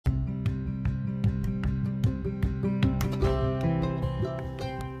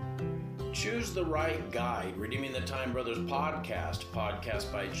Choose the Right Guide, Redeeming the Time Brothers podcast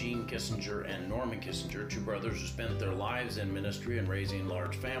by Gene Kissinger and Norman Kissinger, two brothers who spent their lives in ministry and raising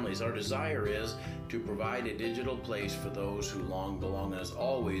large families. Our desire is to provide a digital place for those who long belong. As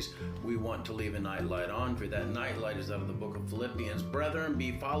always, we want to leave a nightlight on for you. That nightlight is out of the book of Philippians. Brethren,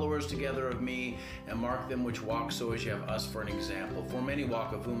 be followers together of me, and mark them which walk so as you have us for an example. For many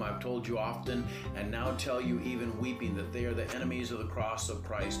walk, of whom I've told you often, and now tell you even weeping, that they are the enemies of the cross of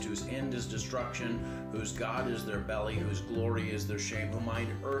Christ, whose end is destruction, whose God is their belly, whose glory is their shame, who mind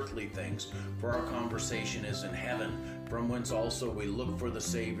earthly things, for our conversation is in heaven, from whence also we look for the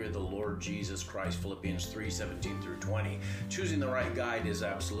Savior, the Lord Jesus Christ. Philippians 3:17 through 20. Choosing the right guide is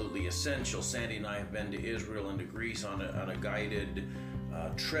absolutely essential. Sandy and I have been to Israel and to Greece on a guided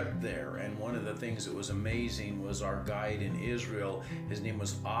trip there, and one of the things that was amazing was our guide in Israel. His name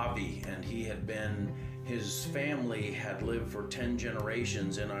was Avi, and his family had lived for 10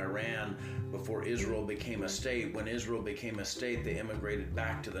 generations in Iran before Israel became a state. When Israel became a state, they immigrated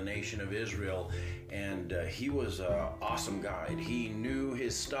back to the nation of Israel, and he was an awesome guide. He knew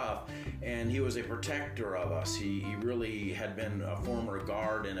his stuff, and he was a protector of us. He really had been a former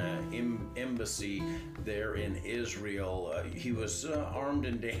guard in an embassy there in Israel. He was armed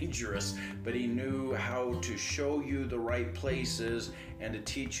and dangerous, but he knew how to show you the right places and to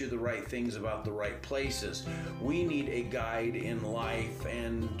teach you the right things about the right places. We need a guide in life,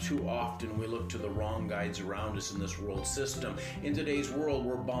 and too often we look to the wrong guides around us in this world system. In today's world,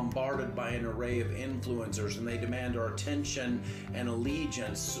 we're bombarded by an array of influencers, and they demand our attention and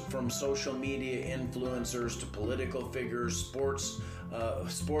allegiance, from social media influencers to political figures,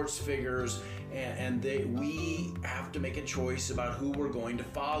 sports figures, and we have to make a choice about who we're going to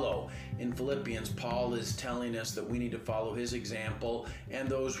follow. In Philippians, Paul is telling us that we need to follow his example and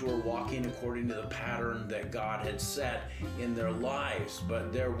those who are walking according to the pattern that God had set in their lives.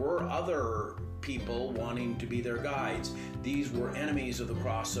 But there were other people wanting to be their guides. These were enemies of the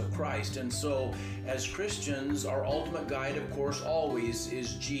cross of Christ. And so as Christians, our ultimate guide, of course, always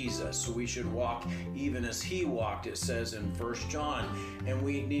is Jesus. So we should walk even as he walked, it says in 1 John.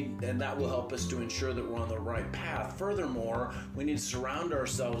 And that will help us to ensure that we're on the right path. Furthermore, we need to surround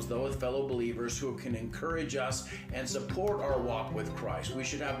ourselves, though, with fellow believers who can encourage us and support our walk with Christ. We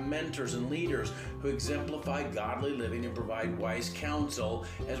should have mentors and leaders who exemplify godly living and provide wise counsel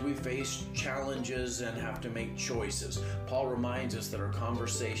as we face challenges and have to make choices. Paul reminds us that our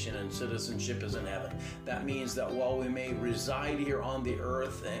conversation and citizenship is in heaven. That means that while we may reside here on the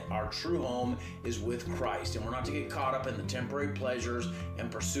earth, our true home is with Christ, and we're not to get caught up in the temporary pleasures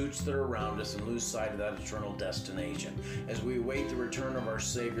and pursuits that are around us and lose sight of that eternal destination. As we await the return of our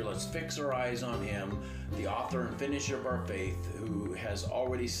Savior, let's fix our eyes on him, the author and finisher of our faith, who has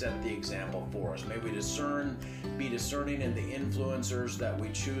already set the example for us. May we be discerning in the influencers that we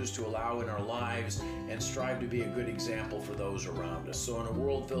choose to allow in our lives, and strive to be a good example for those around us. So in a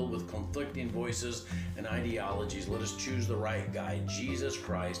world filled with conflicting voices and ideologies, let us choose the right guide, Jesus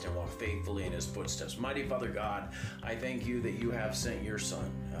Christ, and walk faithfully in his footsteps. Mighty Father God, I thank you that you have sent your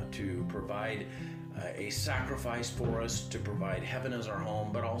Son to provide a sacrifice for us, to provide heaven as our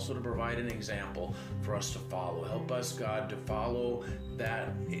home, but also to provide an example for us to follow. Help us, God, to follow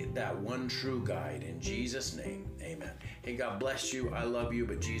that one true guide. In Jesus' name, amen. Hey, God bless you. I love you,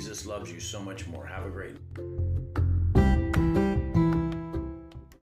 but Jesus loves you so much more. Have a great day.